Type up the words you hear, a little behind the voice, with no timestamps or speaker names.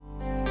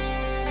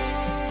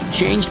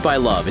Changed by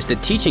Love is the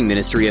teaching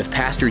ministry of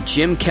Pastor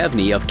Jim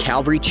Kevney of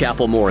Calvary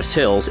Chapel, Morris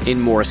Hills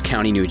in Morris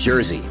County, New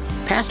Jersey.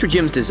 Pastor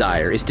Jim's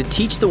desire is to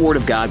teach the Word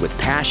of God with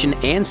passion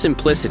and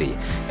simplicity,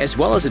 as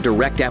well as a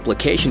direct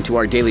application to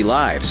our daily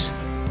lives.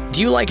 Do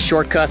you like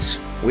shortcuts?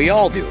 We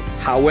all do.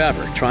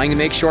 However, trying to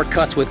make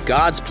shortcuts with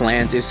God's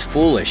plans is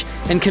foolish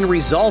and can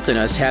result in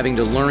us having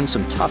to learn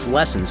some tough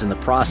lessons in the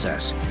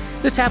process.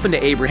 This happened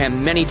to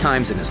Abraham many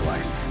times in his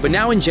life, but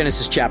now in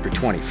Genesis chapter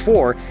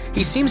 24,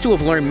 he seems to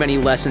have learned many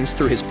lessons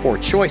through his poor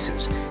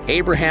choices.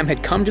 Abraham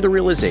had come to the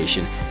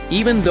realization,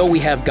 even though we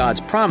have God's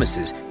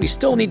promises, we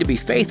still need to be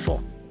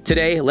faithful.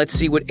 Today, let's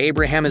see what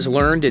Abraham has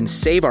learned and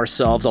save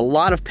ourselves a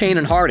lot of pain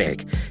and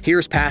heartache.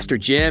 Here's Pastor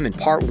Jim in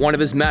part 1 of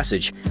his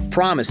message,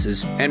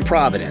 Promises and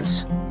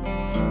Providence.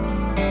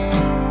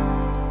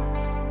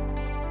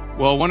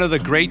 Well, one of the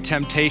great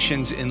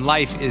temptations in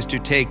life is to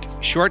take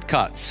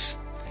shortcuts.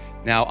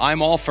 Now,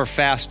 I'm all for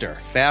faster.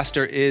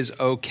 Faster is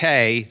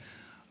okay,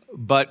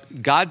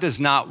 but God does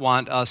not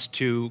want us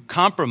to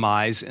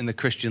compromise in the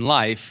Christian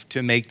life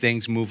to make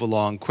things move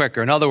along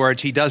quicker. In other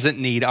words, He doesn't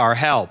need our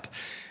help.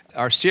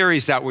 Our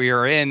series that we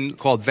are in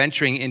called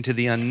Venturing into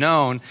the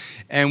Unknown,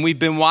 and we've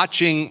been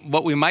watching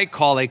what we might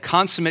call a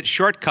consummate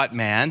shortcut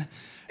man,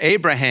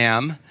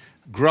 Abraham,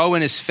 grow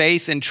in his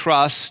faith and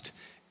trust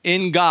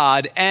in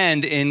God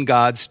and in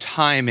God's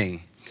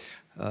timing.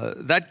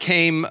 That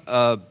came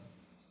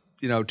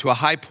to a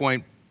high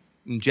point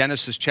in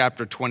Genesis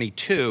chapter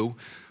 22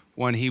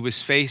 when he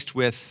was faced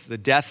with the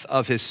death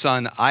of his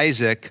son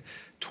Isaac.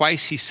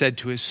 Twice he said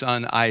to his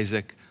son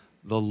Isaac,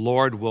 "The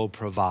Lord will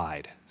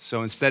provide."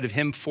 So instead of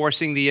him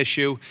forcing the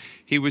issue,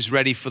 he was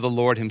ready for the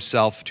Lord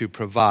himself to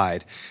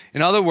provide.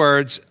 In other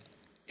words,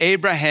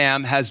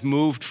 Abraham has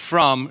moved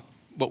from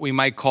what we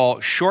might call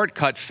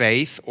shortcut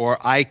faith, or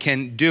I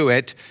can do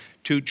it,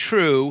 to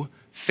true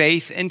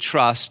faith and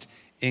trust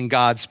in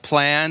God's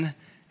plan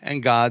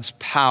and God's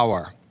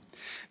power.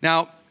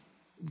 Now,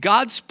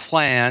 God's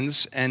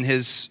plans and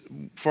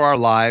for our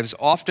lives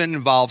often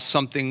involve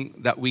something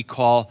that we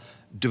call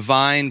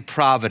divine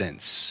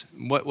providence.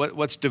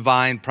 What's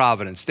divine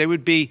providence? They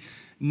would be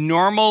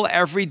normal,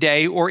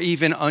 everyday, or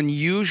even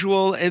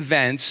unusual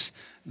events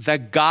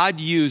that God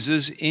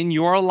uses in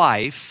your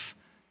life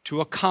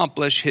to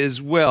accomplish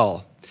His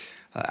will.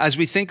 As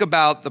we think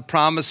about the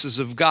promises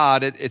of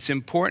God, it's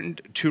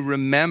important to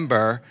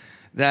remember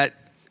that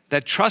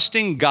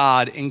trusting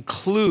God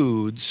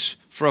includes,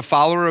 for a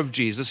follower of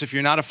Jesus, if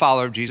you're not a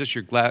follower of Jesus,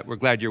 we're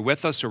glad you're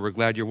with us, or we're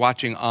glad you're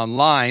watching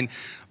online,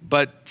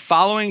 but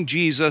following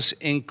Jesus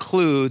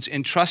includes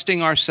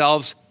entrusting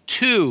ourselves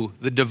to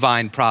the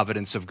divine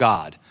providence of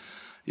God.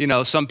 You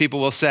know, some people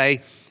will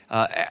say,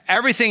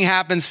 everything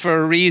happens for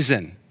a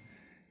reason.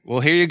 Well,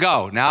 here you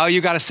go. Now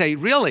you got to say,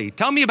 really?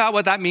 Tell me about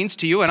what that means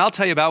to you, and I'll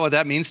tell you about what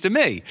that means to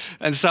me.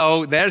 And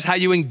so there's how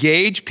you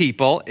engage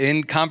people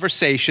in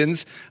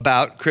conversations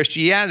about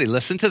Christianity.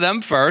 Listen to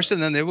them first,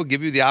 and then they will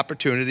give you the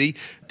opportunity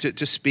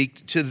to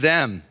speak to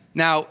them.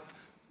 Now,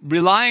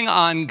 relying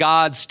on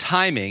God's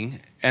timing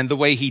and the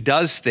way He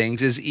does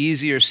things is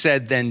easier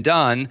said than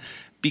done,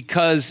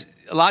 because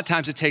a lot of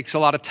times it takes a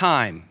lot of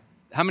time.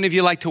 How many of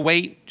you like to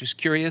wait? Just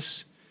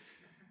curious.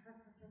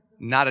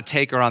 Not a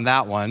taker on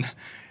that one.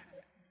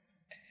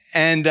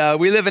 And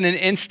we live in an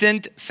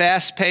instant,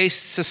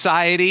 fast-paced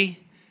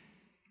society.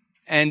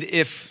 And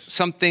if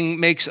something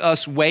makes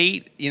us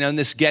wait, in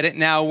this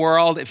get-it-now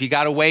world, if you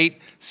got to wait,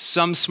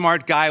 some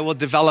smart guy will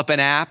develop an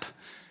app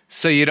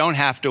so you don't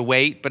have to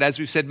wait. But as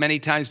we've said many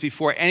times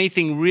before,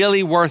 anything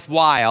really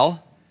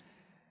worthwhile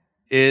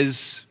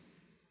is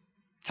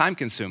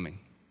time-consuming.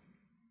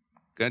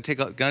 Going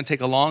to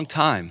take a long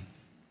time.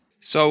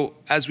 So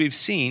as we've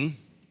seen,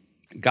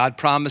 God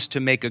promised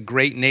to make a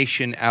great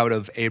nation out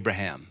of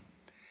Abraham.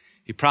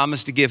 He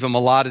promised to give him a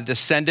lot of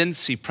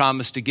descendants. He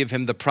promised to give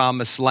him the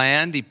promised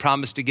land. He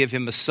promised to give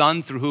him a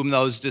son through whom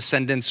those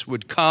descendants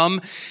would come.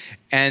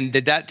 And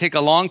did that take a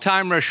long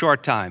time or a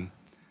short time?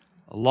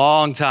 A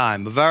long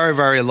time, a very,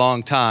 very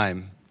long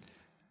time.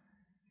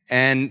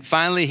 And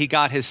finally, he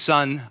got his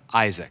son,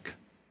 Isaac.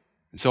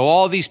 And so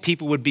all these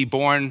people would be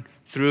born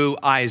through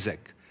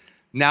Isaac.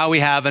 Now we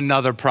have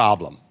another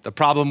problem. The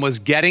problem was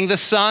getting the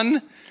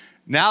son.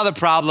 Now the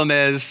problem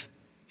is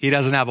he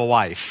doesn't have a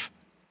wife.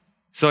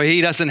 So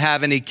he doesn't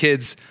have any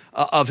kids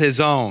of his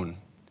own.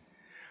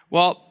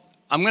 Well,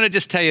 I'm going to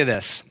just tell you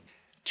this.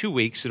 2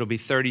 weeks, it'll be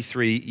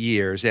 33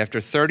 years.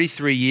 After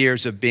 33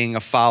 years of being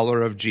a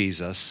follower of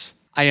Jesus,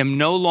 I am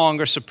no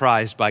longer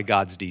surprised by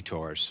God's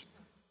detours.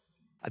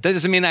 That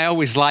doesn't mean I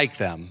always like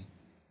them,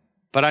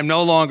 but I'm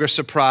no longer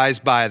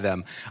surprised by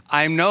them.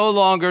 I'm no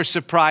longer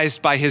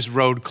surprised by His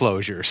road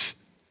closures.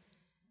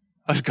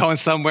 I was going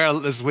somewhere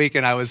this week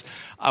and I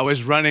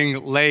was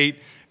running late.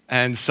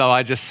 And so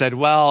I just said,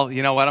 well,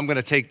 you know what? I'm going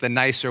to take the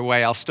nicer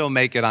way. I'll still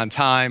make it on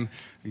time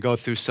and go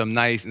through some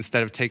nice,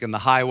 instead of taking the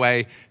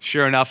highway.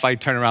 Sure enough, I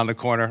turn around the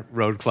corner,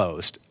 road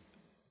closed,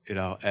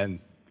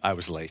 and I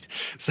was late.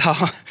 So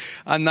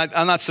I'm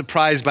not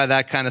surprised by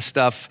that kind of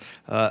stuff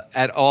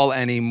at all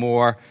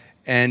anymore.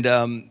 And,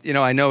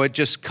 I know it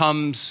just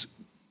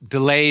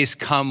delays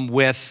come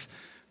with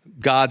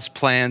God's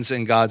plans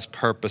and God's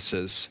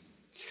purposes.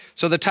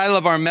 So the title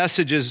of our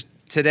messages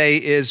today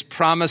is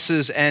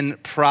Promises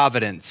and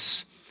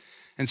Providence.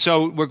 And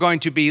so we're going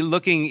to be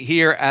looking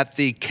here at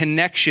the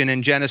connection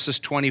in Genesis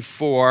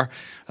 24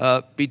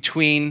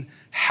 between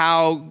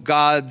how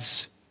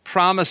God's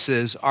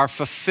promises are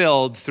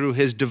fulfilled through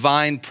his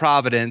divine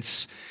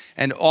providence,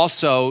 and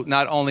also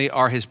not only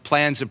are his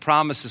plans and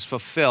promises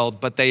fulfilled,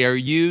 but they are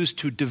used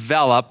to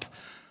develop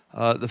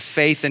the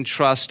faith and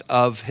trust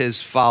of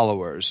his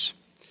followers.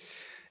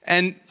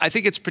 And I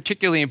think it's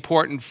particularly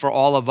important for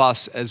all of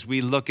us as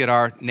we look at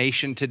our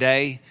nation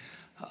today.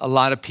 A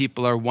lot of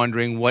people are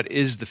wondering, what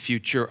is the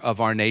future of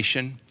our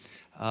nation?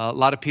 A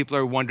lot of people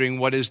are wondering,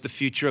 what is the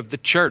future of the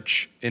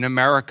church in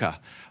America?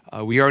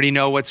 We already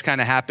know what's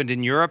kind of happened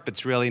in Europe.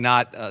 It's really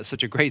not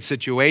such a great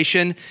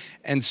situation.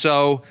 And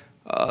so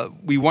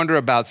we wonder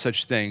about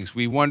such things.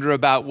 We wonder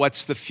about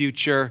what's the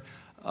future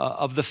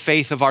of the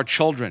faith of our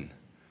children,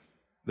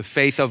 the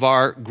faith of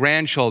our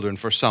grandchildren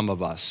for some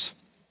of us.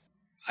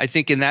 I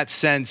think in that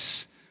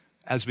sense,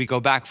 as we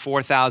go back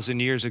 4,000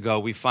 years ago,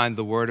 we find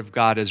the Word of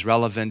God as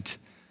relevant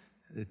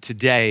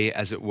today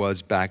as it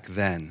was back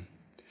then.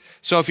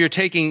 So if you're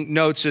taking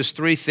notes, there's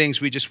three things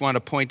we just want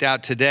to point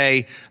out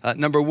today.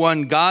 Number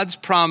one, God's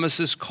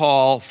promises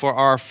call for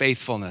our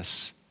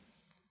faithfulness.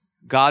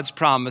 God's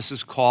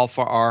promises call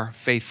for our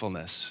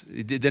faithfulness.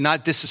 They're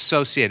not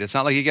disassociated. It's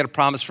not like you get a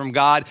promise from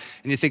God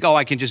and you think,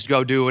 I can just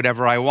go do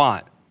whatever I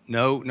want.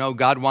 No,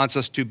 God wants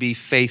us to be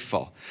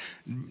faithful.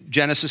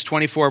 Genesis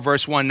 24,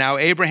 verse 1, now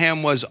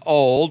Abraham was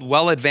old,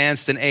 well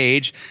advanced in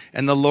age,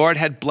 and the Lord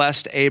had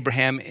blessed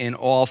Abraham in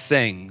all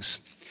things.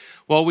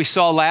 Well, we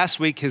saw last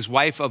week his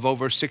wife of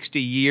over 60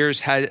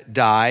 years had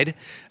died.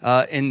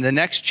 In the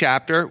next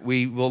chapter,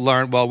 we will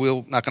learn,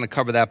 we're not going to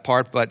cover that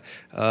part, but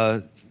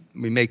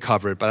we may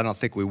cover it, but I don't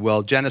think we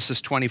will.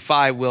 Genesis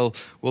 25, we'll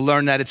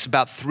learn that it's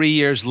about 3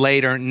 years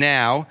later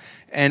now,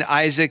 and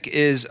Isaac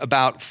is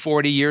about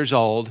 40 years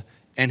old,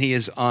 and he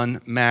is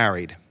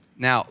unmarried.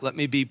 Now, let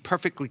me be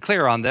perfectly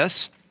clear on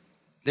this.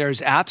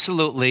 There's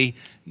absolutely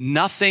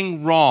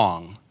nothing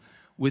wrong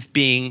with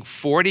being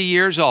 40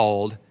 years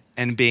old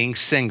and being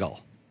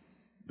single.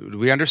 Do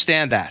we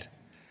understand that?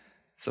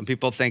 Some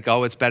people think,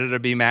 it's better to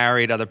be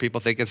married. Other people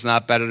think it's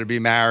not better to be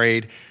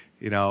married.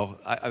 You know,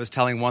 I was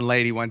telling one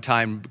lady one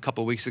time a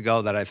couple of weeks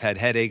ago that I've had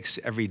headaches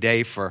every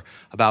day for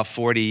about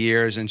 40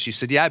 years. And she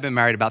said, yeah, I've been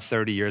married about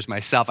 30 years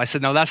myself. I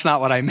said, no, that's not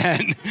what I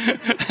meant.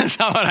 That's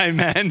not what I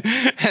meant.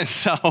 And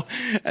so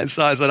I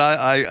said,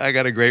 I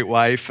got a great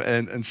wife.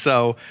 And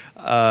so,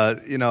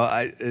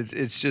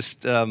 it's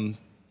just,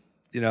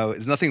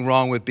 there's nothing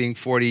wrong with being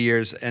 40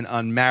 years and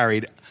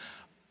unmarried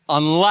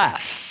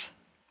unless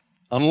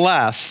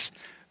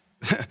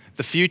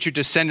the future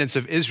descendants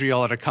of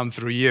Israel are to come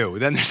through you.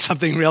 Then there's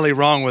something really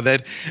wrong with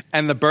it,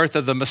 and the birth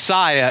of the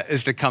Messiah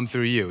is to come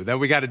through you. Then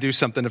we got to do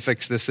something to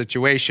fix this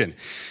situation.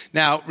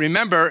 Now,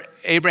 remember,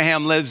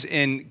 Abraham lives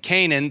in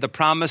Canaan, the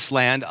promised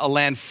land, a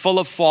land full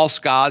of false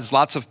gods,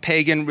 lots of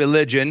pagan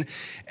religion,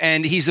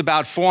 and he's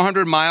about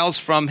 400 miles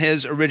from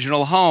his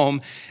original home.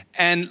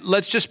 And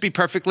let's just be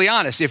perfectly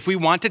honest. If we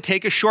want to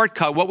take a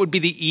shortcut, what would be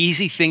the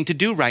easy thing to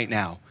do right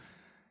now?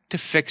 To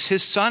fix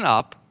his son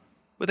up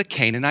with a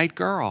Canaanite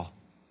girl.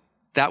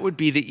 That would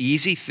be the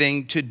easy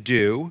thing to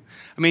do.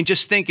 I mean,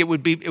 just think,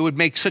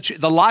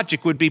 the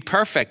logic would be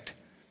perfect.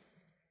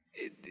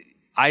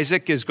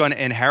 Isaac is going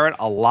to inherit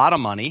a lot of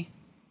money.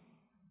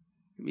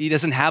 He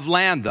doesn't have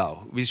land,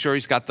 though. We're sure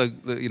he's got the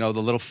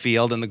little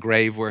field and the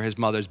grave where his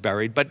mother's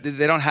buried, but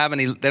they don't have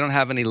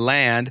any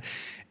land.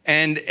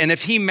 And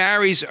if he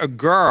marries a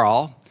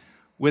girl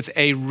with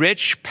a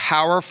rich,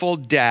 powerful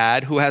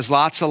dad who has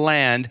lots of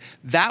land,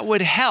 that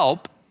would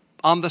help.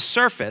 On the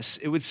surface,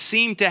 it would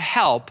seem to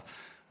help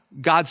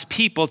God's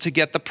people to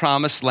get the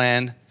promised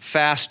land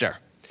faster.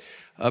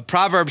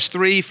 Proverbs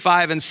 3,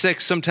 5, and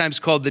 6, sometimes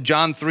called the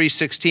John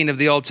 3:16 of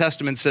the Old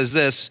Testament, says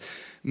this.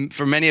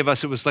 For many of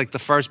us, it was like the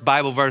first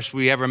Bible verse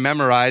we ever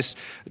memorized.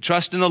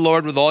 Trust in the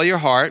Lord with all your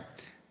heart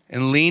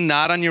and lean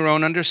not on your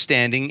own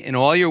understanding. In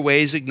all your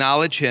ways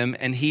acknowledge him,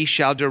 and he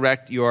shall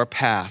direct your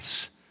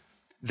paths.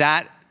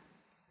 That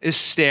is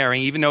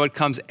staring, even though it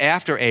comes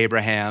after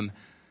Abraham,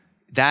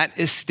 that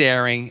is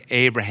staring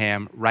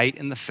Abraham right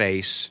in the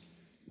face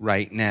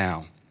right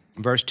now.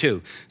 Verse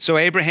 2, so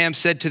Abraham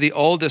said to the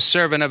oldest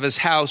servant of his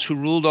house who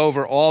ruled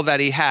over all that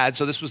he had,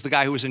 so this was the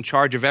guy who was in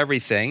charge of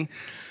everything,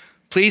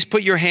 please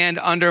put your hand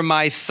under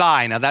my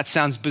thigh. Now that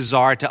sounds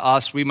bizarre to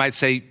us. We might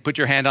say, put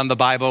your hand on the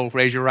Bible,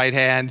 raise your right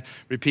hand,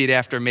 repeat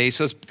after me.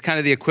 So it's kind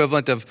of the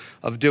equivalent of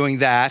doing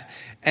that.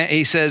 And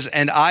he says,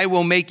 and I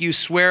will make you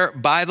swear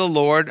by the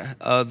Lord,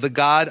 the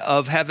God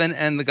of heaven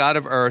and the God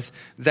of earth,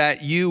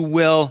 that you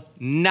will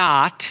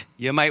not,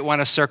 you might want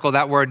to circle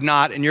that word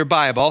not in your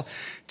Bible,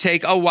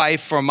 take a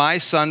wife for my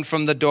son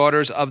from the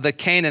daughters of the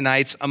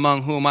Canaanites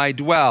among whom I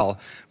dwell.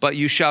 But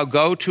you shall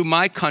go to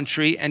my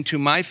country and to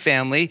my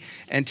family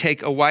and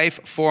take a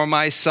wife for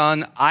my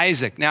son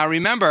Isaac. Now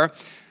remember,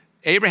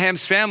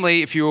 Abraham's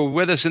family, if you were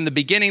with us in the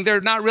beginning, they're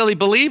not really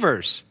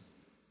believers,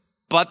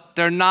 but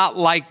they're not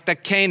like the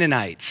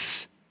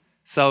Canaanites.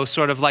 So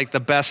sort of like the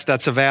best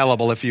that's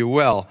available, if you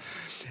will.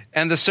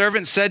 And the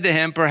servant said to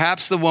him,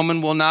 perhaps the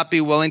woman will not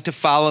be willing to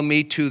follow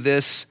me to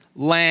this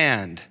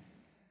land.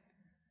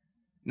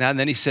 Now, and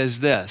then he says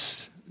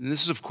this. And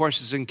this, of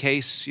course, is in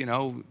case,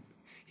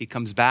 he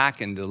comes back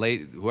and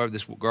whoever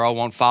this girl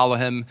won't follow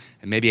him,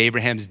 and maybe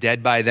Abraham's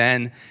dead by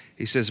then.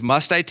 He says,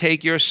 must I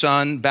take your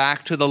son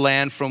back to the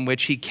land from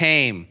which he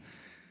came?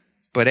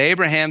 But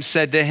Abraham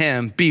said to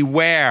him,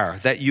 beware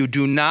that you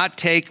do not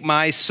take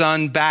my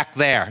son back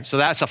there. So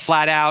that's a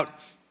flat out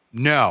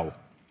no.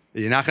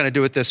 You're not going to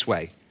do it this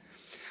way.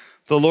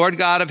 The Lord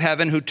God of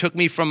heaven, who took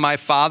me from my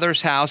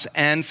father's house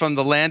and from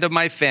the land of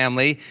my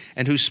family,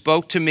 and who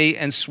spoke to me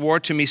and swore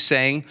to me,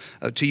 saying,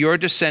 to your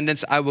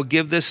descendants I will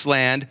give this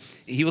land.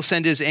 He will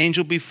send his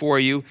angel before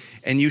you,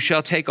 and you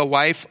shall take a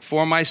wife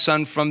for my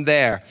son from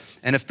there.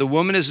 And if the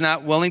woman is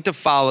not willing to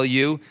follow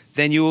you,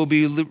 then you will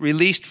be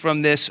released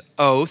from this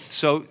oath.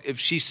 So if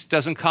she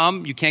doesn't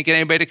come, you can't get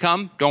anybody to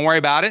come, don't worry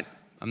about it.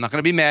 I'm not going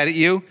to be mad at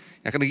you.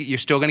 You're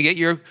still going to get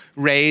your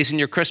raise and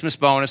your Christmas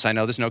bonus. I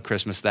know there's no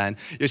Christmas then.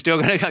 You're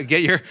still going to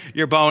get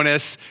your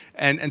bonus,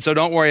 and so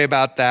don't worry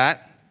about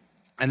that.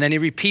 And then he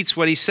repeats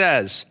what he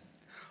says.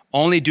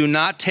 Only do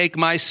not take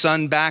my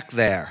son back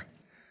there.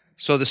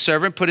 So the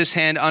servant put his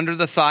hand under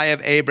the thigh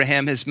of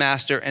Abraham, his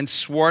master, and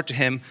swore to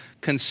him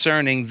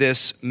concerning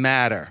this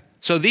matter.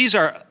 So these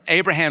are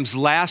Abraham's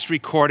last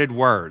recorded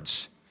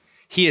words.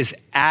 He is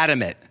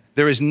adamant.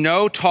 There is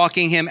no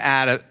talking him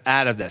out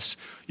of this.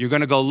 You're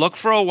going to go look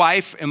for a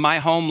wife in my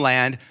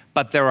homeland,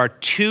 but there are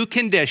two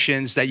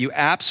conditions that you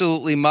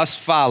absolutely must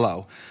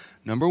follow.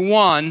 Number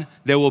one,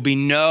 there will be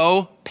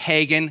no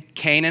pagan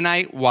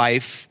Canaanite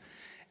wife.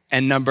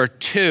 And number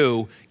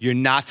two, you're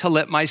not to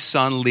let my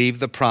son leave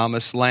the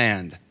promised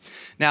land.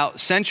 Now,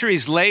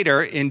 centuries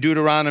later, in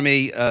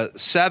Deuteronomy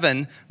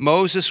 7,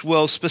 Moses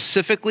will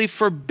specifically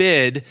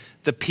forbid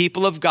the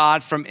people of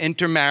God from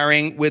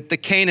intermarrying with the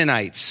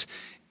Canaanites.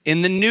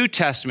 In the New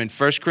Testament,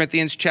 1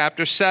 Corinthians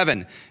chapter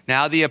 7,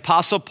 now the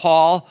Apostle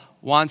Paul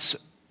wants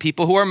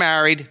people who are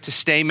married to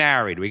stay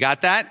married. We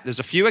got that? There's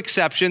a few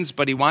exceptions,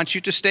 but he wants you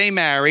to stay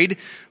married.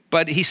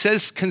 But he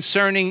says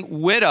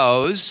concerning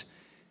widows,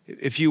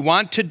 if you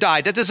want to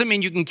die, that doesn't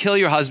mean you can kill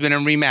your husband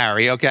and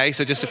remarry, okay?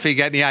 So just if you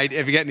get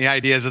any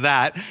ideas of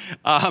that.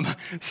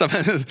 Some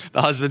of the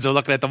husbands are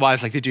looking at the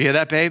wives like, did you hear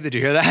that, babe? Did you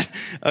hear that?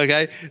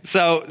 Okay?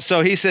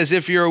 So he says,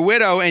 if you're a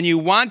widow and you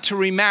want to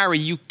remarry,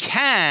 you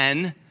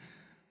can,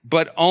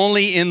 but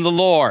only in the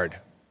Lord.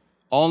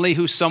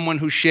 Only someone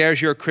who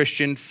shares your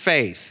Christian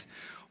faith.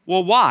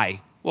 Well,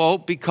 why? Well,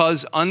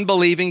 because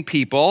unbelieving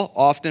people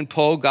often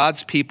pull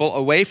God's people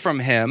away from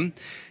him,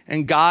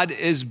 and God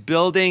is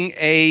building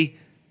a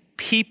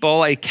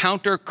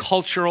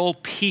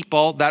countercultural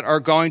people that are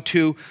going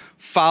to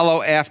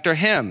follow after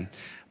him.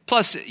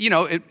 Plus,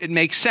 it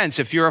makes sense.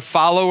 If you're a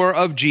follower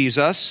of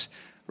Jesus,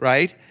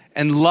 right,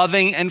 and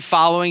loving and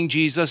following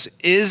Jesus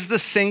is the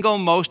single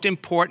most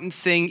important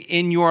thing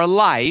in your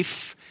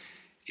life,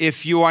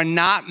 if you are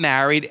not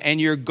married and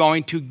you're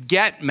going to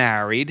get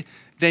married,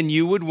 then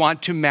you would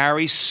want to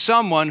marry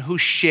someone who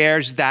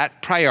shares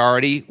that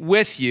priority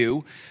with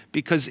you,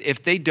 because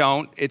if they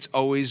don't, it's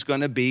always going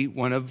to be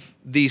one of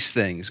these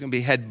things. It's going to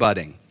be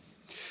headbutting.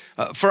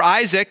 For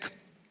Isaac,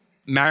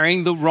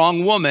 marrying the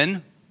wrong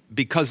woman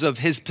because of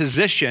his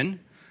position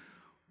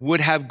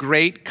would have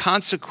great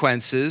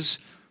consequences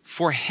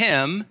for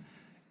him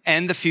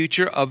and the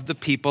future of the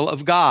people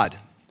of God.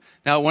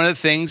 Now, one of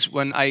the things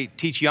when I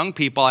teach young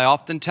people, I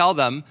often tell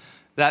them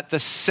that the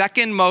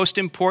second most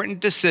important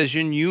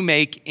decision you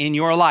make in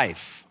your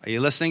life, are you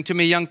listening to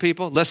me, young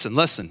people? Listen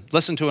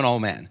to an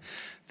old man.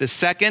 The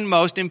second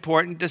most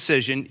important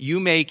decision you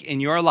make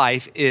in your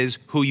life is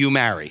who you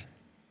marry.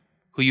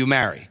 Who you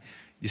marry.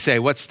 You say,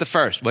 what's the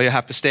first? Well, you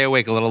have to stay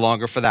awake a little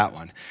longer for that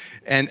one.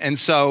 And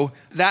so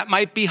that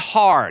might be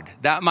hard.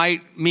 That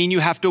might mean you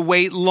have to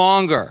wait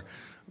longer.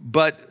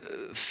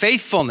 But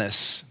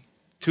faithfulness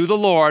to the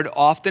Lord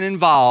often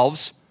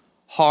involves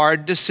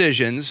hard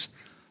decisions,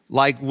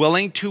 like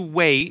willing to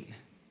wait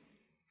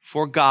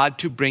for God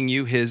to bring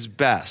you his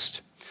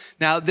best.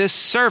 Now, this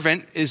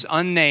servant is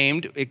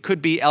unnamed. It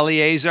could be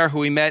Eliezer, who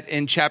we met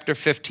in chapter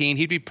 15.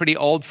 He'd be pretty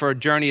old for a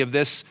journey of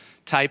this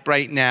type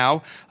right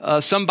now.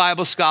 Some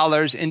Bible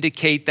scholars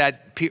indicate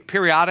that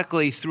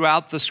periodically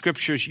throughout the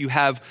scriptures you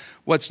have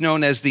what's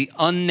known as the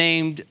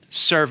unnamed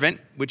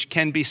servant, which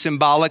can be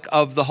symbolic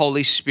of the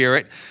Holy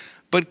Spirit.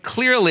 But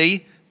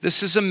clearly,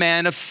 this is a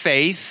man of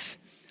faith,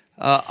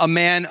 a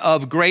man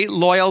of great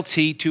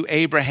loyalty to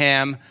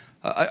Abraham,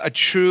 a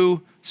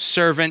true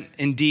servant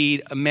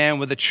indeed, a man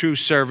with a true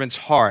servant's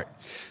heart.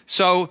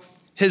 So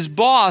his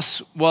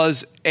boss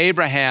was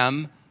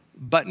Abraham,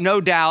 but no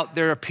doubt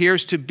there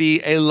appears to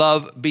be a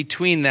love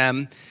between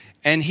them.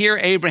 And here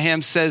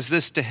Abraham says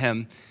this to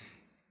him: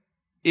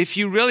 if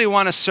you really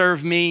want to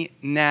serve me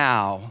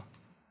now,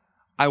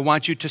 I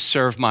want you to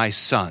serve my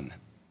son.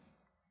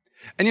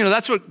 And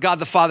that's what God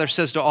the Father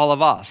says to all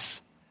of us.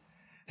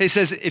 He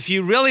says, if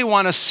you really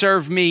want to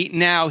serve me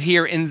now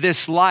here in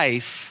this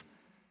life,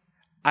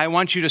 I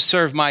want you to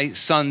serve my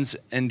sons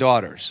and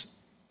daughters.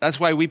 That's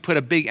why we put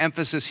a big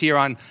emphasis here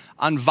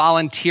on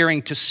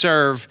volunteering to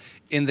serve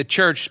in the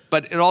church,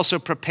 but it also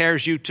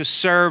prepares you to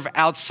serve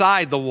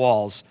outside the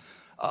walls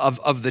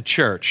of the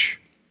church.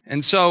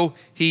 And so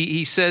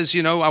he says,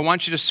 I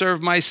want you to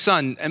serve my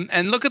son.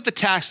 And look at the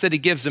task that he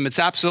gives him. It's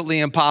absolutely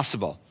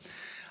impossible.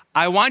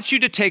 I want you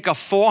to take a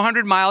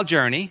 400-mile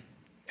journey,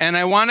 and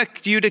I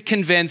want you to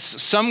convince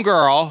some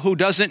girl who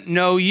doesn't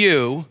know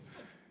you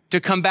to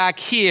come back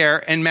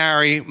here and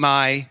marry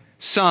my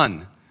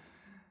son.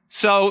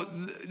 So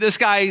this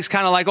guy is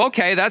kind of like,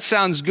 okay, that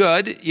sounds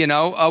good.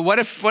 What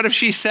if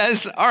she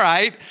says, all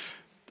right,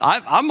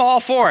 I'm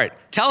all for it.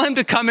 Tell him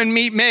to come and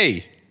meet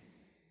me.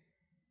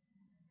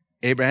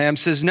 Abraham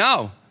says,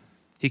 no,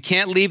 he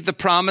can't leave the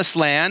promised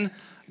land.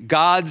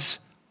 God's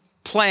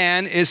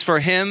plan is for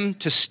him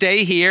to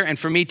stay here and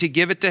for me to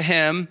give it to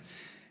him.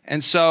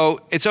 And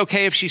so it's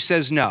okay if she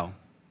says no.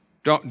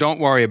 Don't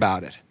worry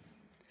about it.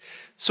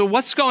 So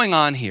what's going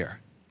on here?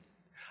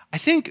 I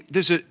think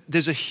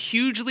there's a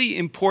hugely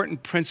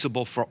important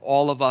principle for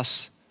all of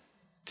us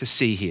to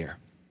see here.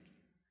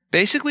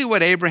 Basically,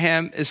 what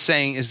Abraham is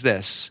saying is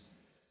this: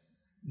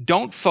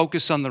 don't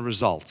focus on the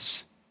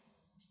results.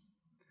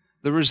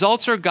 The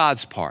results are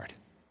God's part.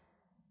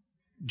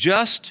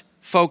 Just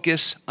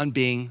focus on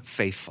being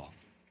faithful.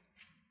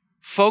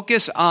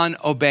 Focus on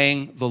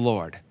obeying the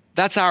Lord.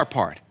 That's our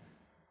part.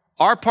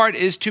 Our part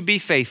is to be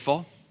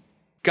faithful.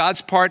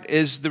 God's part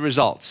is the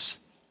results.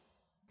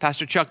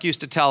 Pastor Chuck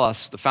used to tell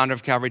us, the founder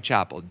of Calvary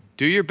Chapel,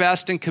 do your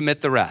best and commit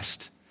the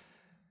rest.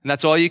 And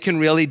that's all you can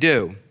really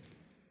do.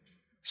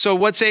 So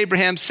what's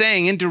Abraham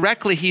saying?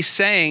 Indirectly, he's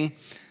saying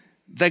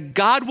that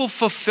God will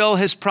fulfill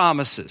his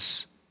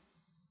promises.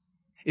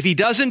 If he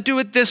doesn't do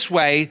it this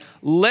way,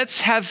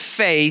 let's have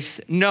faith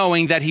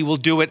knowing that he will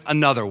do it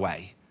another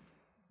way.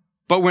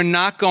 But we're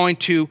not going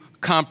to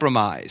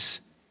compromise.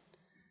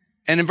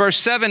 And in verse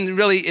 7,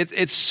 really,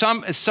 it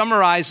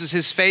summarizes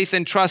his faith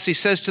and trust. He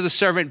says to the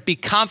servant, be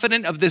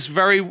confident of this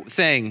very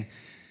thing.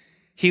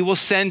 He will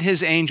send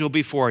his angel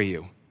before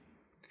you.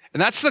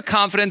 And that's the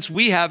confidence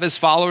we have as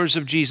followers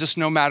of Jesus,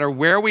 no matter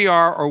where we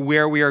are or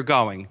where we are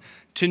going,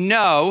 to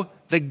know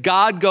that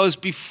God goes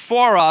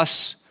before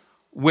us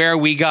where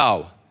we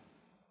go.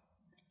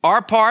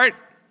 Our part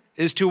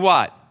is to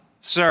what?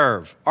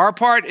 Serve. Our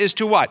part is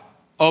to what?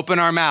 Open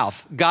our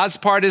mouth. God's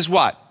part is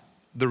what?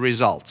 The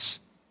results.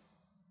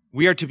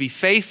 We are to be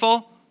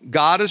faithful.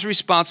 God is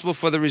responsible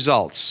for the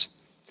results.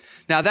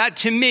 Now that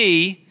to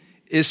me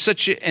is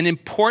such an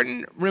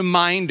important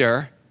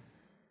reminder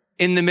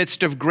in the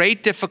midst of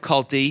great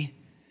difficulty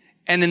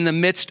and in the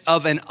midst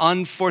of an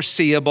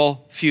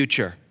unforeseeable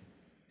future.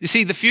 You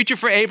see, the future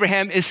for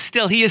Abraham is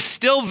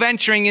still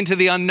venturing into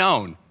the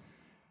unknown.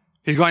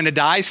 He's going to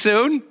die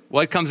soon.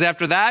 What comes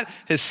after that?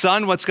 His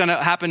son, what's going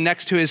to happen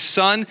next to his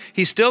son?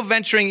 He's still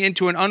venturing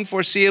into an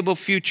unforeseeable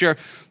future,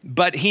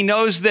 but he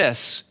knows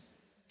this.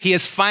 He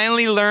has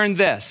finally learned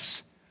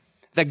this,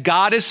 that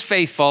God is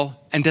faithful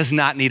and does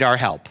not need our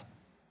help.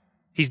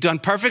 He's done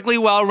perfectly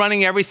well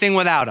running everything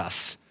without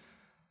us.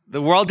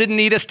 The world didn't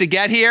need us to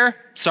get here.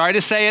 Sorry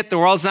to say it, the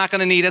world's not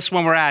going to need us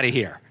when we're out of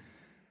here.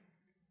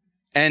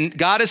 And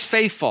God is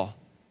faithful,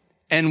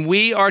 and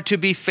we are to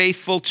be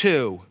faithful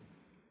too.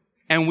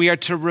 And we are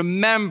to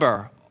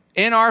remember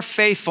in our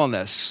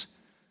faithfulness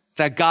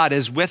that God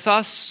is with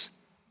us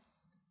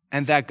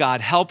and that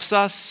God helps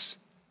us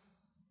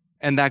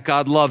and that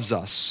God loves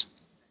us.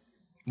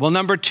 Well,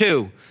 number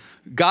 2,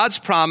 God's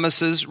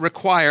promises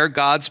require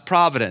God's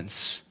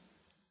providence.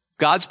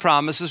 God's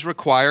promises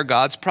require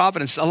God's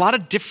providence. A lot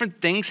of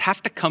different things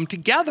have to come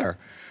together.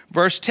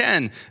 Verse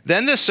 10,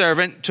 then the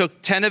servant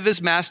took 10 of his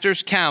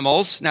master's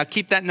camels. Now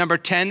keep that number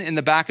 10 in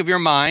the back of your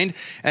mind.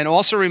 And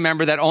also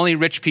remember that only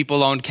rich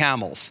people owned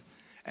camels.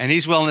 And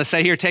he's willing to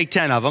say, here, take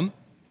 10 of them.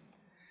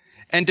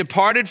 And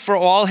departed for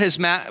all his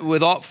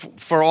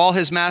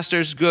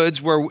master's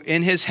goods were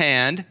in his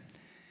hand.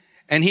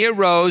 And he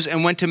arose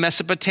and went to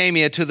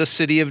Mesopotamia to the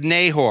city of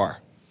Nahor.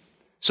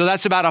 So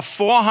that's about a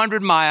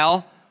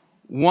 400-mile,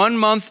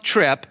 1-month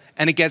trip,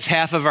 and it gets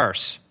half a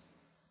verse.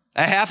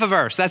 A half a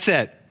verse, that's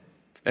it.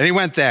 And he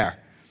went there.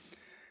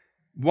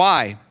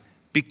 Why?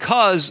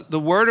 Because the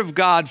Word of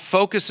God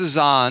focuses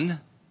on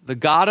the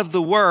God of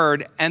the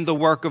Word and the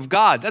work of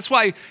God. That's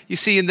why you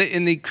see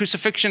in the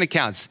crucifixion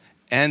accounts,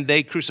 and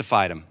they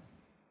crucified him.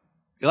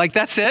 You're like,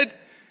 that's it?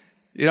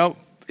 You know,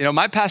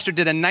 my pastor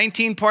did a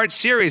 19-part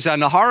series on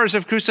the horrors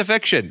of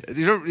crucifixion.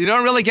 You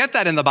don't really get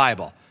that in the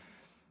Bible,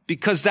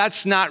 because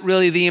that's not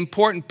really the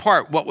important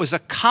part. What was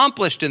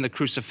accomplished in the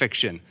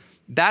crucifixion,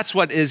 that's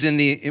what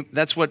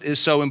is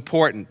so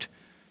important.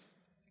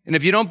 And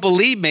if you don't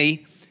believe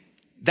me,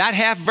 that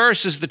half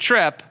verse is the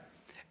trip,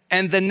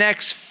 and the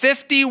next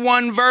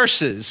 51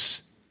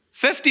 verses,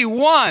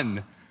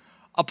 51,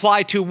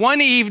 apply to one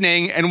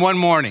evening and one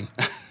morning.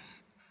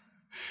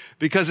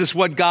 Because it's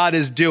what God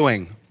is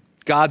doing,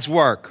 God's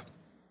work.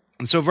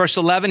 And so verse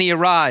 11, he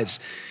arrives,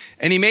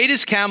 and he made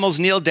his camels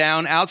kneel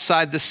down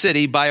outside the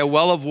city by a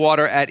well of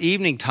water at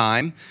evening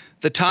time,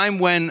 the time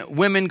when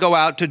women go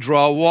out to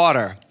draw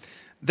water.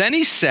 Then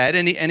he said,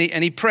 and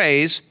he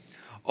prays,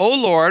 O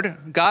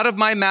Lord, God of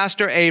my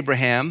master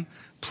Abraham,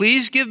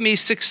 please give me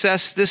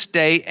success this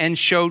day and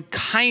show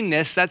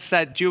kindness. That's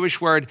that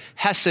Jewish word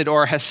hesed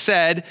or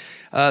hesed.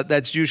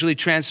 That's usually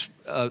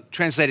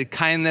translated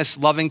kindness,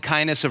 loving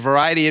kindness, a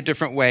variety of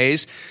different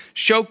ways.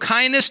 Show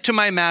kindness to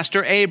my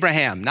master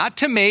Abraham, not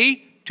to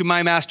me, to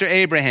my master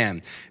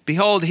Abraham.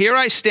 Behold, here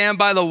I stand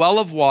by the well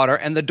of water,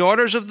 and the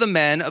daughters of the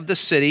men of the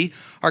city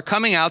are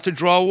coming out to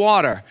draw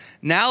water.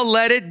 Now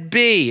let it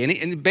be.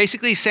 And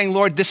basically he's saying,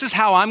 Lord, this is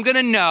how I'm going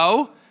to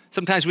know.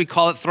 Sometimes we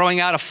call it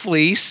throwing out a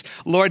fleece.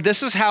 Lord,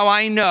 this is how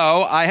I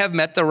know I have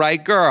met the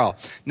right girl.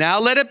 Now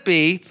let it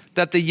be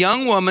that the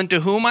young woman to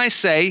whom I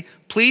say,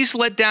 please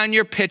let down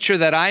your pitcher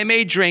that I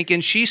may drink.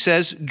 And she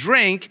says,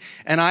 drink,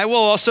 and I will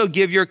also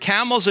give your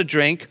camels a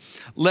drink.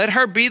 Let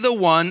her be the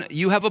one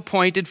you have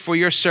appointed for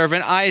your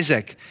servant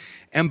Isaac.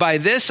 And by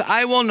this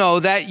I will know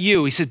that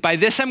you, he says, by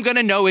this I'm going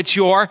to know it's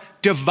your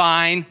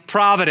divine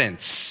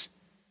providence.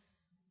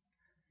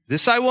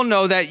 This I will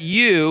know that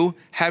you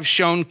have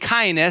shown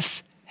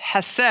kindness,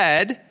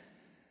 hesed,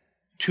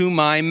 to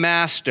my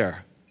master.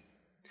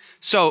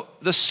 So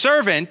the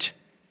servant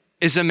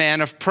is a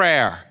man of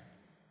prayer,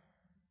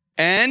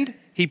 and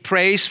he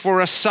prays for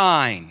a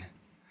sign.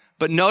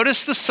 But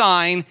notice the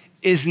sign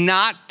is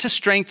not to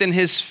strengthen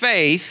his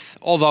faith,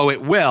 although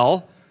it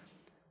will.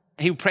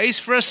 He prays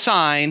for a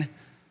sign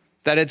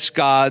that it's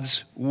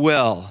God's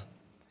will.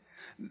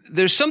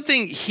 There's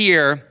something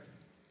here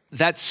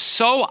that's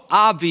so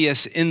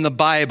obvious in the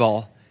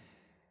Bible,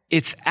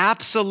 it's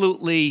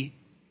absolutely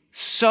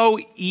so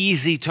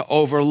easy to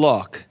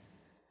overlook,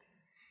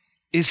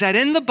 is that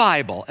in the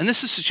Bible, and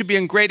should be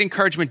a great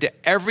encouragement to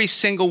every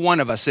single one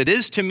of us, it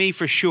is to me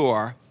for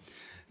sure,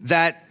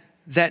 that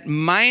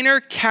minor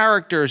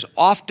characters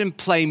often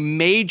play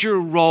major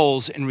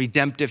roles in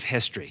redemptive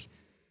history.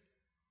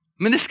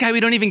 I mean, this guy, we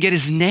don't even get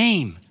his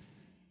name.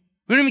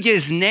 We don't even get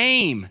his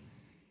name.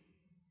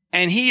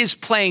 And he is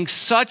playing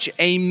such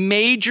a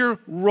major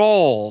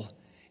role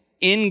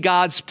in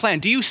God's plan.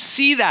 Do you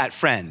see that,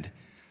 friend?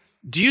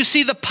 Do you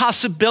see the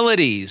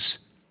possibilities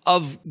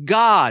of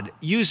God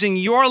using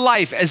your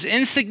life, as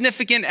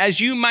insignificant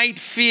as you might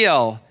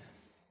feel,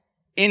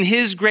 in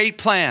his great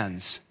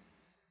plans?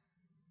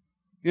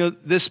 You know,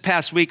 this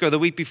past week or the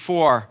week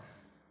before,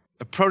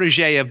 a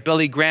protege of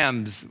Billy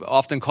Graham's,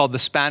 often called the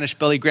Spanish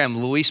Billy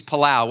Graham, Luis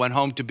Palau, went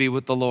home to be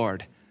with the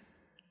Lord.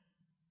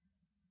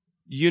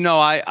 You know,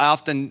 I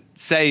often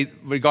say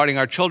regarding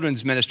our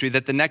children's ministry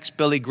that the next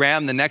Billy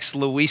Graham, the next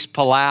Luis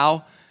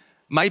Palau,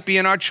 might be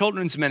in our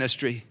children's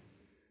ministry.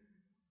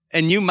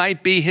 And you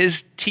might be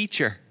his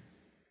teacher.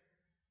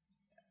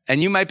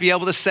 And you might be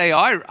able to say,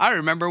 oh, I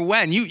remember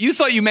when. You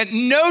thought you meant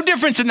no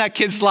difference in that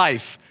kid's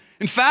life.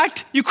 In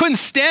fact, you couldn't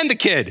stand the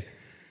kid.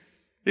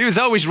 He was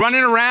always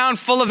running around,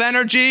 full of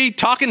energy,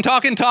 talking.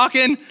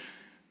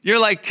 You're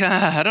like,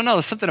 I don't know,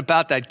 there's something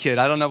about that kid.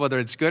 I don't know whether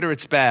it's good or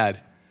it's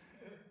bad.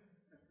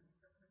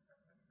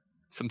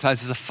 Sometimes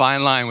there's a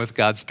fine line with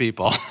God's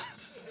people.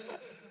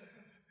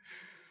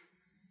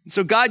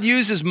 So God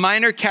uses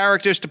minor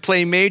characters to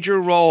play major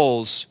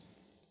roles.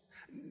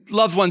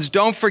 Loved ones,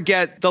 don't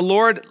forget, the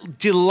Lord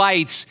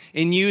delights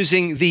in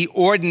using the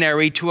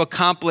ordinary to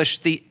accomplish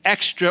the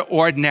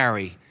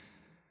extraordinary.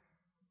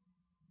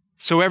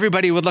 So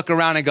everybody would look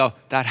around and go,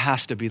 that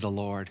has to be the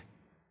Lord.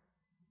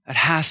 That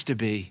has to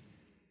be.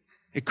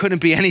 It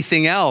couldn't be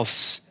anything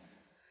else.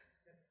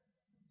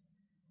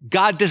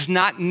 God does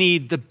not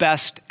need the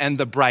best and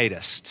the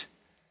brightest.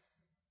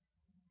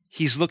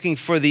 He's looking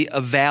for the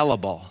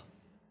available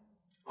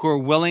who are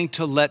willing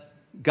to let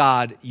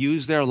God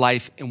use their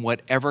life in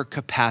whatever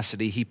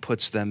capacity he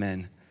puts them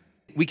in.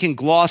 We can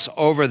gloss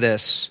over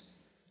this,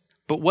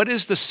 but what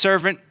is the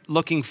servant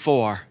looking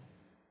for?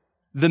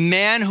 The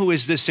man who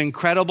is this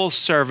incredible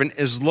servant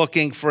is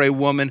looking for a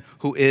woman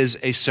who is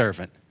a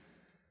servant.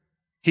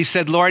 He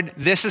said, Lord,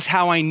 this is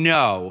how I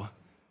know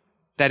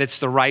that it's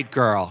the right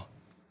girl,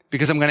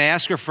 because I'm going to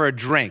ask her for a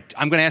drink.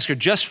 I'm going to ask her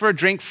just for a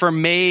drink for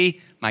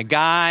me, my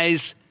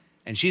guys,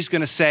 and she's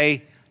going to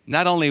say,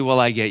 not only will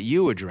I get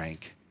you a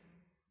drink,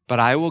 but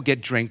I will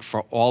get drink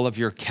for all of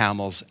your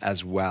camels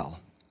as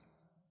well.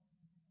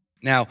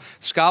 Now,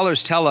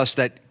 scholars tell us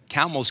that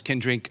camels can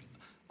drink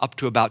up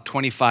to about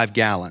 25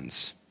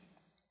 gallons.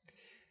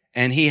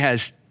 And he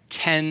has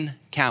 10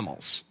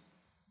 camels.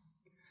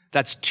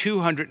 That's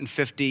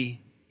 250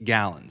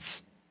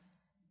 gallons.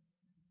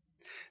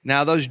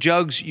 Now, those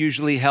jugs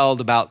usually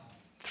held about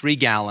 3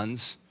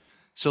 gallons.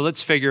 So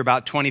let's figure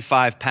about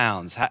 25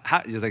 pounds.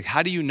 How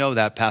do you know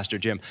that, Pastor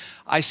Jim?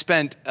 I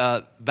spent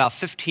about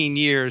 15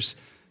 years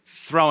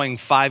throwing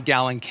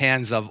 5-gallon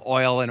cans of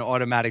oil and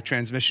automatic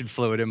transmission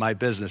fluid in my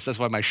business. That's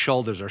why my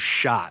shoulders are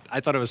shot. I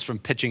thought it was from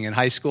pitching in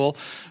high school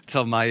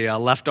until my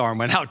left arm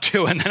went out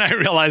too, and then I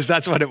realized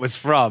that's what it was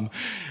from.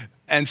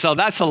 And so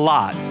that's a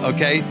lot,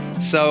 okay?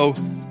 So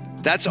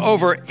that's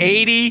over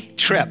 80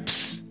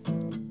 trips.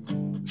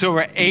 It's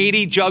over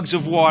 80 jugs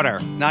of water,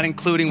 not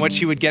including what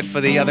she would get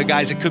for the other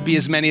guys. It could be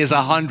as many as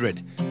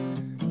 100.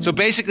 So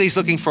basically, he's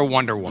looking for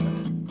Wonder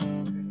Woman.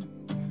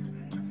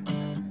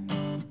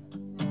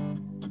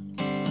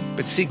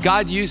 But see,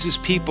 God uses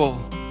people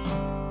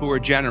who are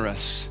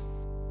generous.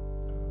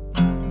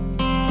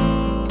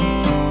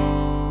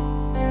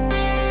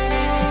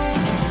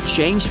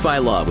 Changed by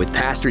Love with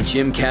Pastor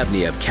Jim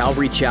Kevney of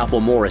Calvary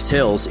Chapel, Morris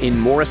Hills in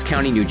Morris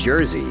County, New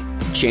Jersey.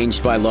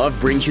 Changed by Love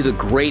brings you the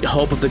great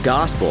hope of the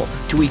gospel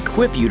to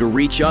equip you to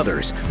reach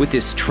others with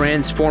this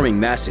transforming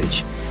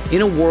message.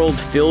 In a world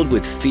filled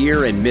with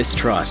fear and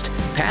mistrust,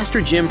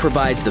 Pastor Jim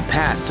provides the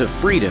path to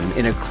freedom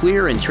in a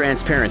clear and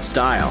transparent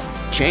style.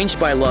 Changed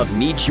by Love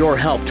needs your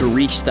help to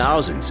reach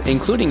thousands,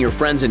 including your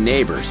friends and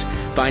neighbors.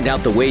 Find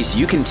out the ways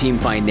you can team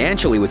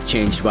financially with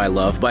Changed by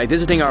Love by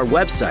visiting our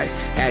website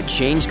at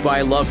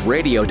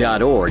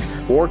changedbyloveradio.org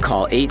or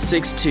call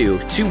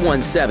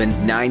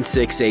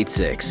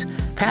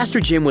 862-217-9686.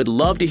 Pastor Jim would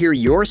love to hear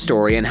your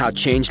story and how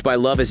Changed by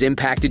Love has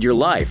impacted your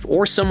life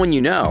or someone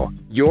you know.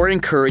 Your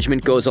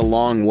encouragement goes a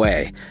long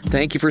way.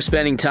 Thank you for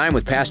spending time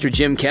with Pastor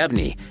Jim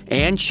Kevney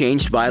and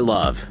Changed by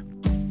Love.